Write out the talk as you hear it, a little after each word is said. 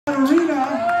Arena,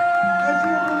 that's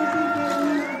here for the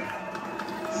Arena.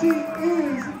 She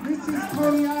is Mrs.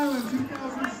 Coney Island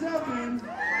 2007.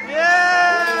 Yeah!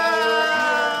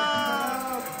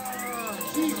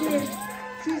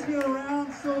 She's been around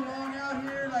so long out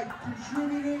here, like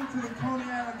contributing to the Coney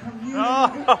Island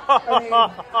community.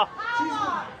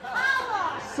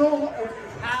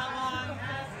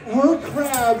 Her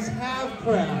crabs have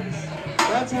crabs.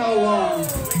 That's how long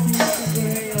she's been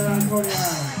hanging around Coney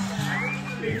Island.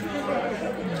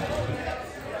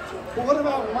 But what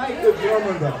about Mike the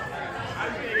drummer though?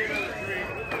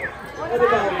 What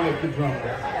about Mike the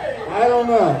drummer? I don't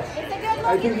know.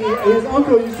 I think his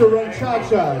uncle used to run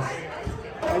cha-chas.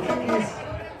 I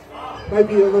think might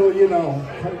be a little, you know,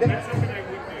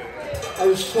 I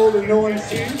was told that no one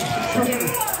sees.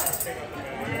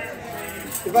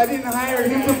 If I didn't hire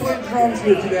him to play drums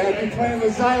here today, I'd be playing the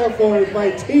xylophone with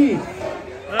my teeth.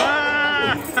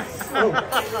 So,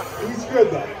 he's good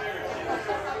though.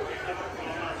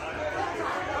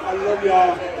 I love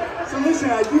y'all. So listen,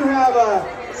 I do have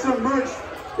some merch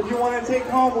if you want to take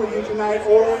home with you tonight,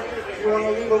 or if you want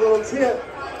to leave a little tip,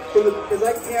 because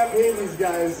I can't pay these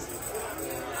guys.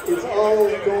 It's all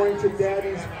going to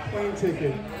Daddy's plane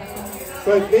ticket.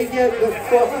 But they get the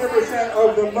 400%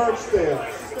 of the merch sales.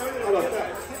 How about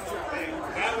that?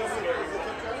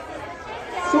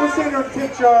 So we'll send her a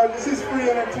tip jar. This is free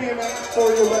entertainment for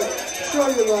you, but show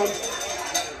your love.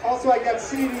 Also, I got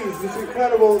CDs. This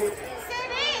incredible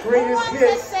greatest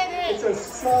hits. It's a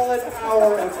solid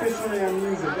hour of Fisherman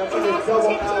music. That's like a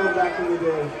double hour back in the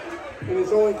day. And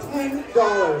it's only $10.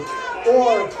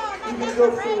 Or you can go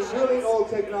through really old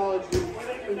technology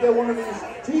and get one of these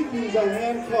tikis on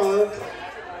hand carved.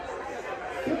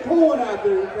 They're pulling out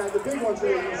there, the big ones that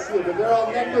you can see, but they're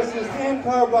all necklaces hand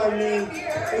carved by me,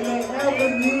 and they have the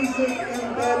music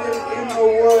embedded in the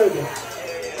wood.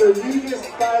 So you just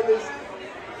buy this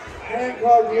hand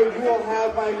carved wood, you will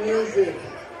have my music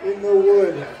in the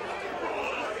wood.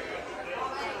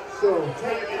 So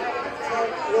tech,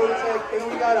 low tech, and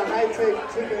we got a high-tech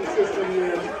ticketing system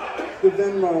here. The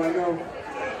Venmo, I know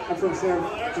I'm from San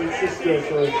Francisco,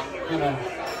 so it's kind of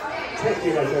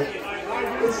techy like that.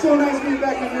 It's so nice being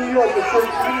back in New York. It's so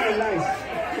kind of nice.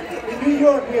 In New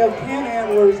York, we have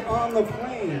panhandlers on the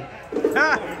plane.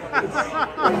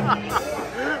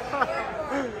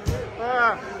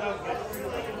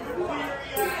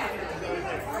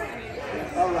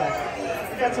 All right.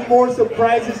 We got some more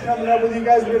surprises coming up with you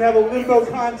guys. We're going to have a limbo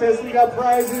contest. We got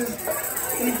prizes.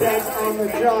 Feedback on the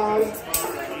job.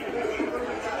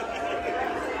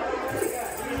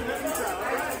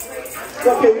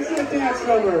 Okay, this is a dance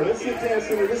number. This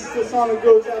is the song that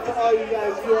goes out to all you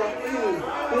guys who are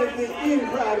with the in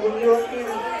crowd when you're in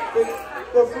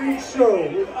the free show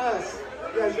with us.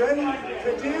 You guys ready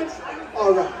to dance?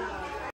 All right.